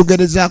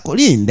kuneeyogerezaako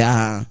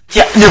linda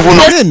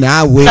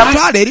naawe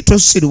twala eri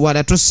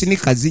tosiruwala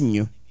tosinikazi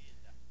nnyo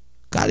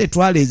kale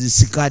twala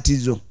ezisikaati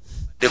zo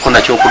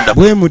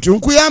bwe muti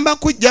nkuyamba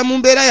kujja mu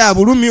mbeera ya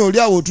bulumi oli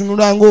awo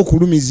otunulanga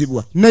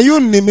okulumizibwa naye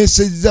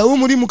onnemesezzawo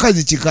muli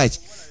mukazi kikaki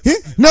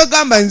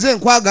nagamba nze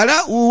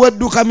nkwagala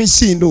wedduka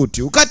misindo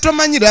oti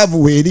ukatomanyira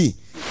avu weeri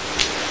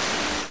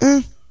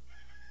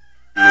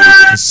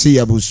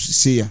siya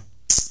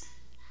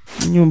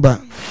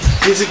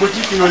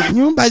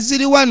nyumba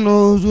ziri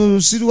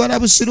wano siruwala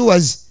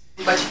busiruwazi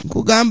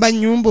nkugamba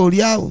nyumba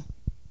oli awo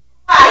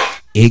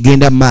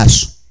egenda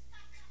maaso.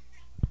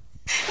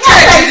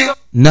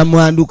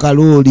 Namwandu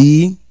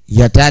kalooli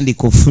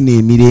yatandika ofuna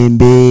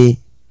emirembe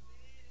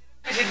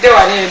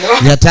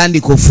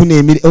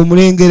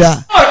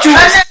omulengera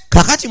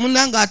kakati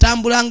munanga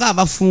atambulanga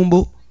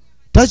abafumbo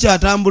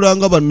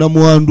takyatambulanga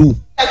bannamwandu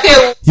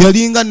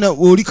yalinga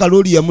oli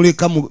kalooli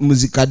yamuleka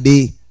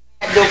muzikadde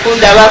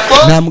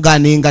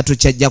namugana engato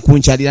kyajja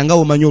kunkyalira nga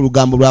omanyi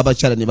olugambo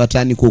lw'abakyala ne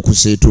batandika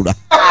okuseetula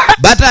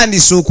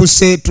batandise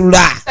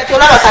okuseetula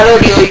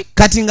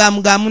kati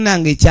ngaamugamu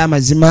nange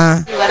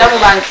ekyamazima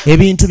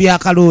ebintu bya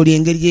kalooli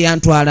engeri gye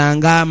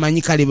yantwalanga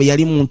manyi kale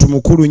yali muntu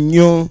mukulu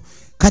nnyo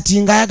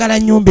kati ngaayagala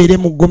nnyumba ere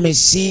mu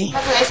gomesi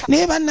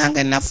naye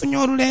bannange nafunye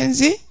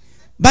olulenzi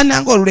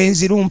bannange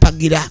olulenzi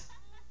lumpagira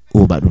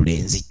oba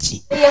lulenzi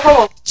ki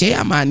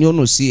kyeyamaani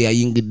ono si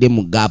yayingidde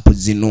mu gaapu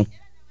zino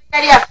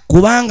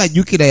kubanga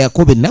jjukira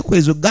yakobo ennaku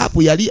ezo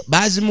gaapu yali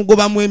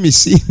baazimugobamu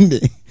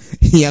emisinde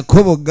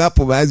yakobo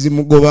gaapu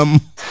baazimugobamu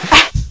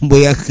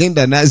bwe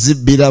yakenda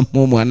n'azibbiramu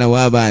omwana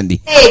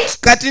w'abandi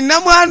kati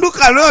namwandu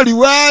kalooli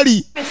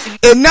waali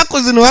ennaku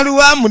zino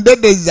waliwo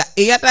amudedeza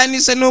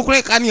eyatandise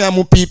n'okulekani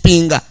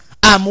amupiipinga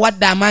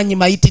amuwadde amaanyi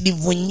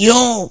mayitirivu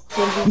nnyo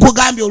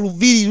nkugambye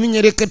oluviiri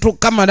lunyereketo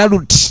kamala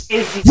luti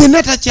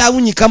yenna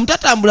takyawunyika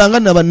mutatambulanga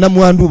na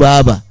bannamwandu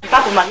baaba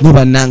ne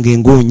bannange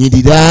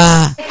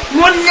ng'onyirira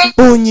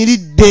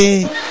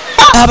onyiridde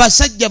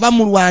abasajja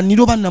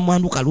bamulwanira oba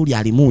namwandu kalooli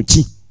alimu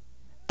ki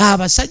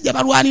abasajja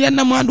balwanira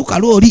namwandu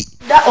kalooli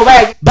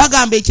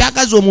bagamba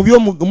ekyagazi omubi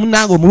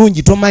omunange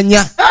omulungi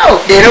tomanya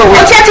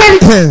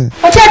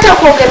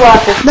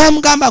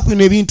namugamba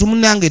kwino ebintu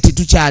munange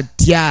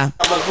tetukyatya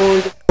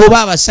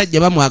oba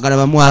abasajja bamwagala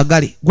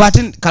bamwagale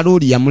gwate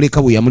kalooli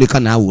yamuleka bwe yamuleka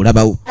naawe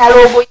olabawo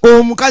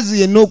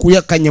omukazi yenna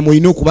okuyakkanya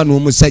mwolina okuba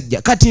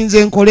n'omusajja kati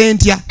nze nkole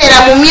ntya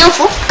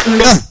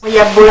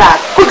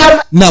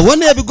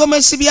nawona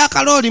ebigomesi bya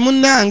kalooli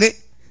munange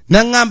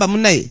naŋŋamba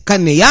munaye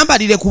kane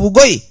yambalire ku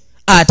bugoye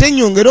ate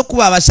nyongera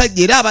okuba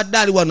abasajja era abadde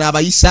ali wano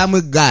abayisaamu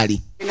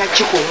eggaali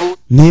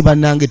naye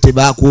bannange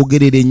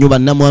tebakwogerera ennyo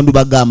bannamwandu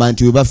bagamba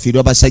nti we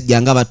bafiirwa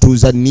abasajja nga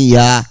batuuza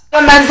nniya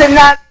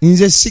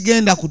nze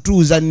sigenda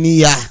kutuuza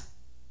nniya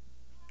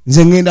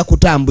nze ngenda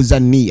kutambuza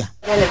nniya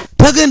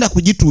tagenda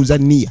kugituuza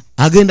nniya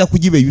agenda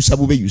kugibeyusa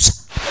bubeyusa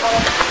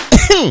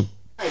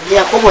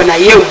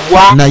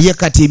naye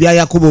kati ebya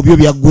yakobo byo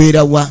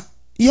byaggwerawa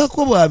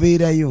yakobo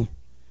abeerayo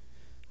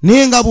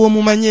naye nga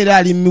bw'omumanyi era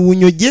ali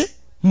muwunyo gye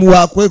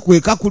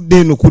muwakwekweka kudde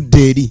eno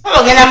kudde eri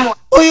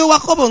oyo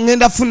wakobo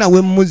ngenda funa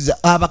we muzza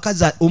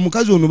abakazi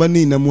omukazi ono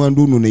banne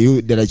namwandu ono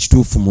naye ddala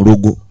kituufu mu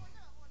lugo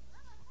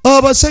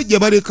abasajja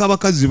baleka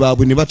abakazi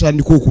baabwe ne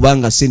batandika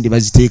okubanga sente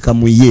baziteeka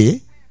mu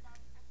ye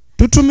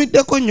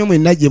tutumiddeko nnyo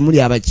mwenna gye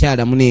muli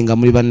abakyala munenga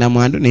muli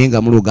bannamwandu naye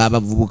nga muloga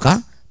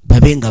abavubuka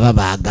babe nga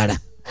babaagala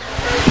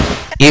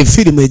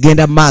efirimu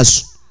egenda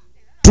maaso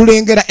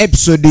tulengera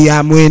episode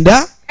ya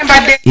 9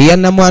 eya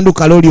namwandu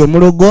kalooli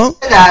omulogo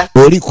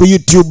oli ku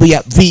YouTube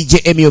ya VJ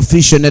Emmy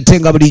official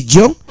natenga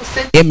bulijjo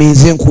Emmy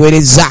nze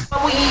nkuweereza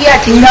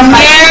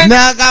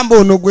n'agamba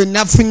ono gwe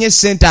nafunye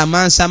sente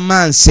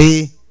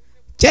amanse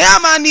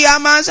kyeyamaani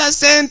amansa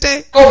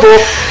sente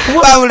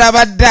wabula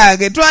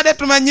baddaage twade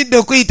tumanyidde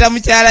okuyita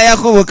mukyala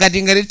yakobo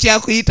kati nga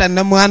tetukyakuyita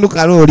namwandu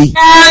kalooli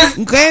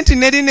nkenti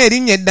nerina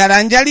erinnya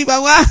eddala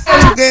njalibawa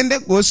tugende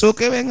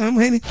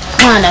gwosookebengamwene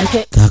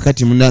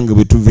kaakati munange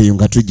bwe tuveeyo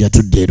nga tujja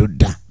tudde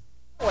erudda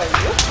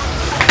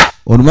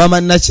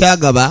olumama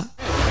nakyagaba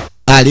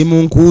ali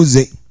mu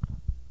nkuuze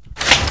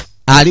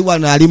ali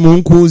wano ali mu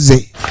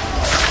nkuuze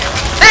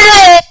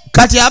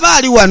kati aba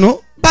ali wano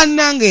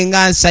bannange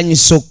nga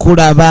nsanyusa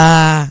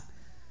okulaba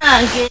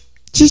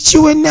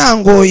kikiwe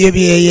nange oyo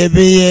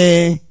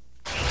byeyebye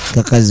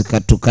kakazi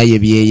katuka ye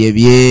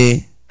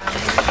byeyebye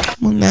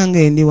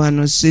munange ndi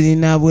wano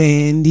sirina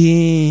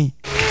bwendi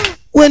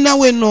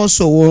wenawe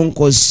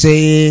noosowonkose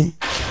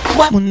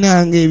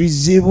munange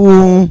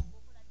ebizibu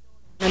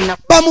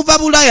bamuva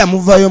bulaya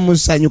muvayo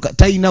musanyuka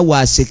talina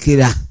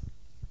waasekera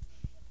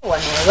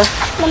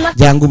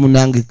jangu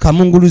munange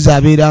kamunguluza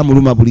abeera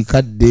amuluma buli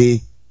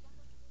kadde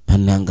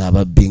bannange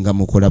ababbi nga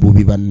mukola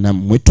bubi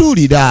bannammwe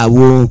tuulira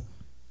awo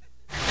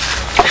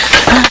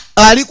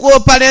ali ku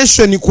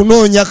operation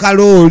kunoonya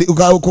kalooli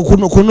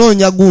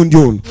kunoonya gundi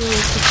ono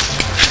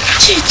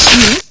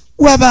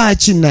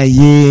wabaaki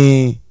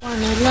naye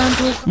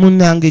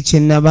munange kye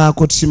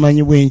nabaako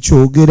simanyi bwe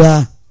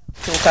nkyogera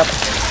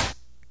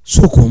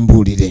sooka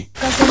ombuulire.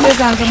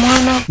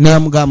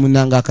 N'amugamba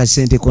munange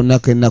akasente konna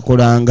ke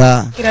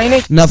nakolanga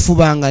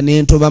nafubanga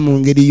n'entoba mu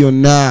ngeri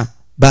yonna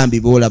bambi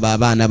boolaba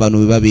abaana bano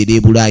bwe babeera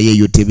ebulaaya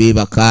eyo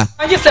tebeebaka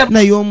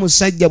naye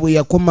omusajja bwe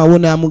yakomawo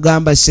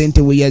n'amugamba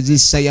sente we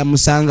yazissa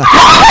yamusanga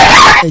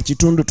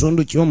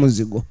ekitundutundu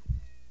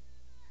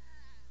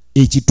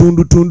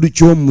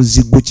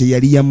ky'omuzigo kye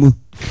yali yamu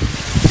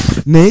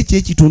naye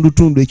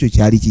kyekitundutundu ekyo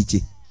kyali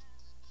kiki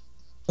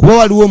kuba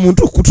waliwo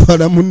omuntu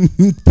okutwala mu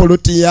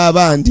poloti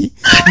y'abandi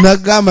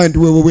nagamba nti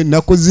wewe bwe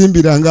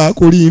nakuzimbira nga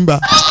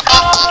akulimba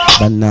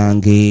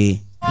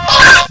bannange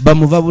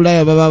bamuva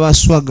bulaya baba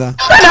baswaga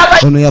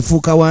ono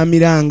yafuuka wa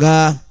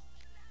miranga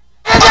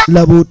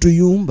laba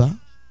otuyumba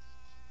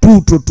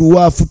tuuto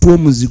tuwaafu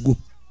tw'omuzigo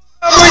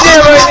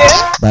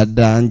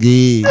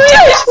baddange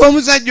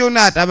omusajja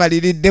ono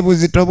atabaliridde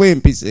buzito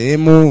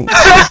bw'empiseemu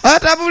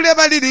atabule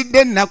baliridde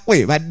ennaku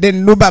ebadde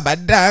ennuba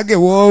baddange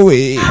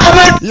woowe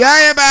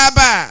yaye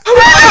baaba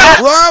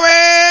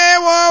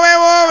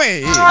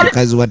woowe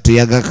mukazi wattu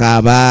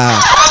yagakaaba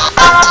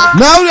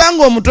nawulira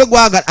ng'omutwe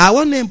gwagala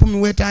awo n'empumi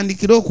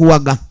weetandikira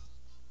okuwaga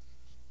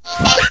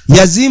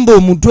yazimba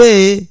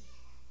omutwe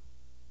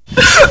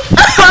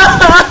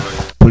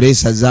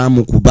puleesa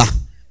zaamukuba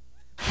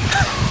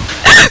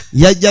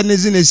yajja ne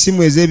zino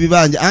essimu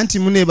ez'ebibanja anti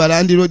mune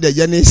balandiroodi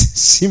ajja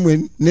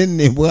n'essimu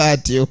nenne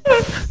bw'atyo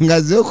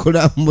nga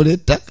z'okulambula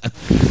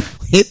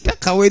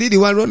ettaka we liri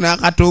waliwo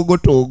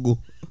n'akatoogotoogo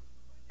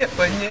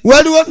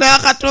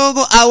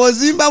awo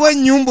zimbawo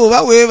ennyumba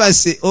oba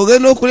weebase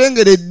ogenda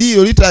okulengera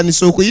eddiiro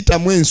litandisa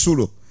okuyitamu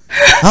ensulo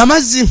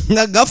amazzi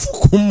nga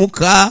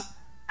gafukumuka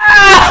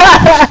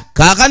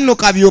kaakano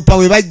kabyopa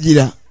we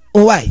bajjira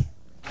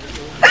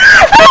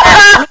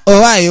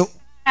owaayo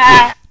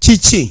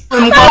kiki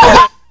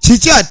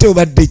ate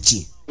obadde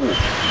ki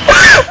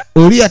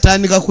oli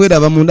yatandika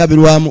kweraba mu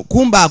ndabirwamu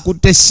kumba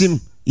akutte essimu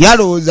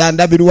yalowooza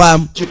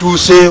ndabirwamu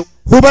kituuse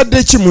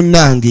obadde ki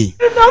munnange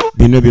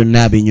bino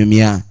byonna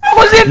binyumya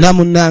na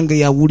munnange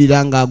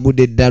yawulira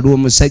ng'agudde eddalu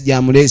omusajja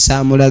amuleese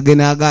amulage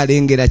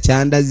n'agaalengera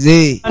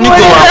kyandaze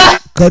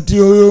kati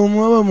oyo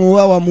omwaba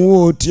muwawa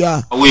muwa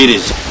otya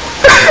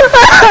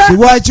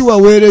sibwaki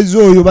waweereza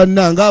oyo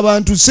bannanga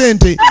abantu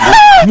sente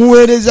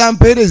muweereza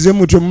mpeereze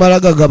mutyo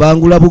mumalaga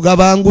gabangula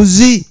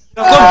bugabanguzi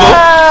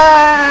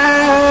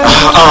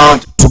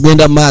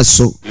tugenda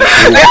maaso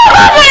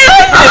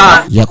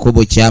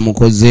Yakobo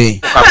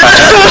kyamukoze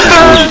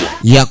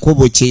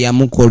Yakobo kye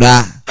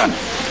yamukola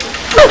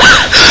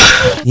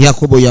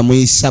Yakobo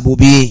yamuyisa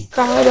bubi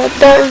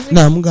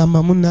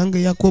namugamba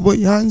munnange Yakobo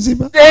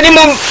yanziba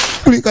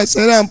buli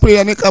kaseera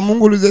mpulira ne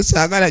kamunguluze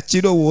saagala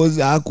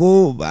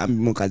kirowoozaako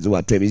bambi mukazi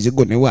wattu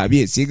ebizigo ne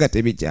waabyesiiga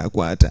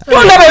tebikyakwata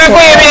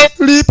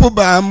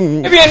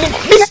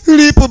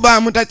lipu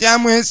baamu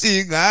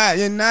takyamwesiiga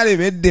yenna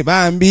alebedde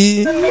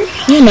bambi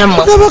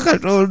gaba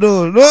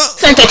katoldoolo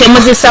sente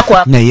temuzisa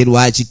kwa naye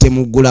lwaki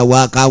temuggulawo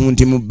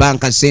akawunti mu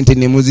banka sente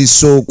ne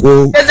muzissa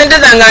okwo sente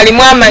zange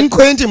alimu amanyi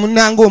nkwe nti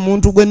munnange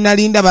omuntu gwe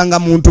nalindaba nga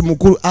muntu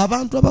mukulu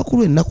abantu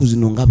abakulu ennaku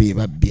zino nga be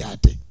babbi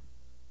ate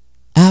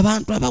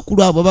abantu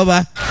abakulu abo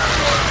baba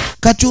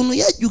kati ono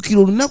yajjukira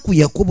olunaku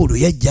Yakobo lwe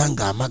yajja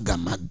nga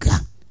amagamaga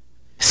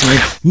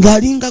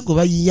ng'alinga gwe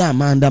bayiye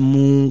amanda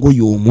mu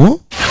ngoye omwo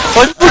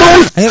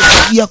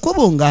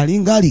Yakobo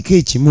ng'alinga aliko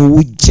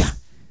ekimuwujja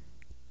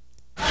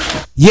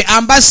ye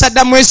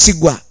ambasada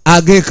mwesigwa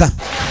ageeka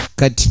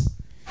kati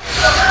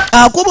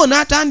Yakobo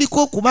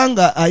n'atandika okuba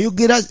nga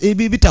ayogera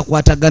ebyo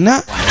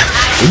bitakwatagana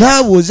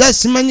n'abuuza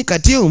simanyi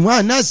kati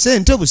omwana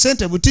sente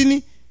busente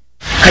butini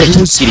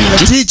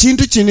kati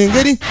kintu kino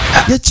engeri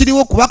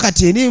yakiriwo kuba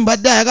kati eri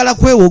mbadde ayagala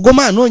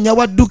kwewogoma anoonya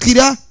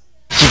waddukira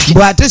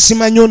bw'ate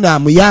simanyi ono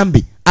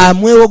amuyambe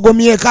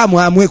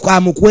amwewogomyeko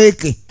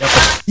amukweke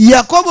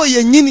Yakobo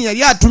yennyini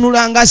yali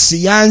atunula nga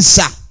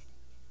siyansa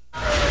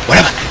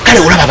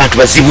olaba abantu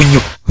bazibu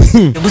nnyo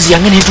embuzi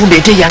yange n'entunda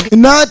ente yange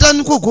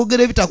n'atandika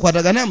okwogera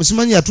ebitakwatagana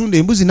musimanyi yatunda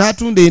embuzi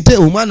n'atunda ente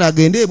omwana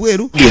agenda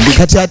ebweru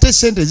kati ate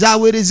sente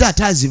zaweereza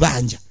ate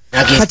azibanja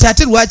kati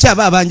ate lwaki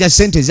aba abanja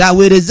sente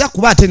zaweereza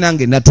kuba ate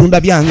nange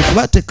natunda byange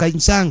kuba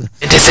tekansanga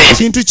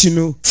kintu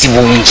kino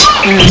sibungi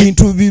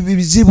bintu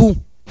bizibu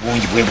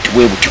bungi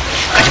bwe butyo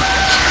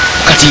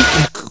kati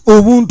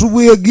obuntu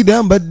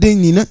bweyagira mbadde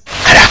nnyina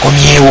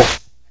akomyewo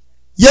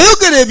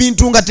yayogera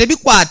ebintu nga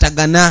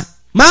tebikwatagana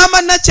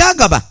maama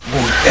nakyagaba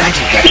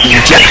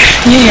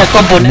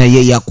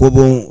naye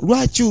Yakobo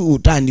lwaki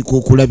otandika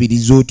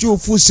okulabiriza otyo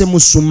ofuuse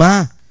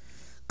musuma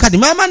kati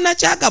maama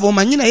nakyagaba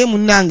omanyi naye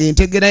munnange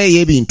entegerayo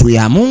ey'ebintu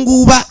ya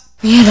munguuba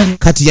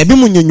kati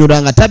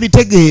yabimunyonnyola nga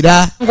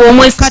tabitegeera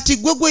kati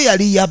gwe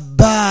yali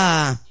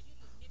yabba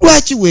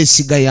lwaki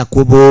weesiga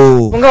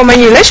Yakobo nga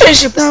omanyi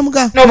relationship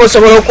n'oba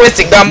osobola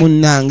okwesigamu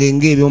munnange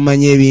ng'ebyo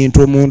omanyi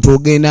ebintu omuntu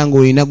ogenda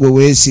ng'olina gwe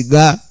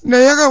weesiga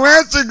naye nga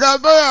weesiga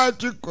aba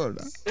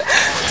yakikola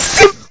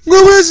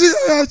ngobwezi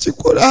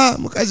akikola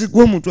mukazi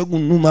gw'omutwe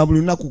gunnuma buli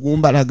lunaku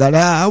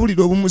gumbalagala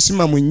awulira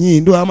obumusima mu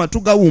nnyindo amatu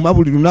gawuuma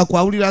buli lunaku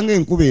awulira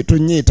ng'enkuba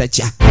etonnya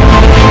etakya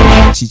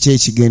kiki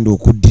ekigenda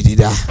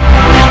okuddirira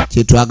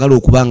kyetwagala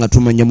okuba nga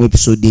tumanya mu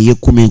episode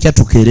ey'ekkumi enkya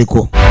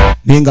tukeereko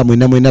naye nga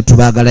mwena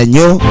tubaagala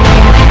nnyo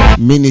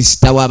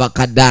minisita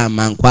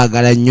w'abakadaama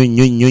nkwagala nnyo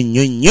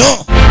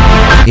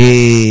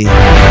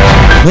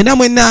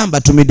mwena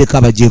mbatumiddeko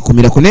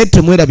abajeekumirako naye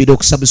temwerabira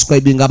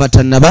okusubscribinga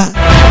abatannaba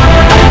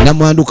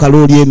Namwandu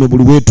kalooli eno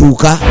buli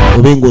weetuuka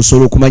obe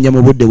ng'osobola okumanya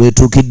mu budde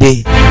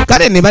weetuukidde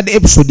kale ne badde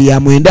episode ya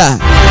 9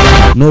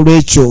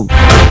 n'olwekyo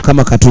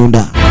kama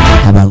katonda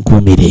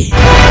abankuumire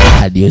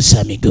adios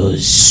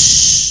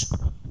amigos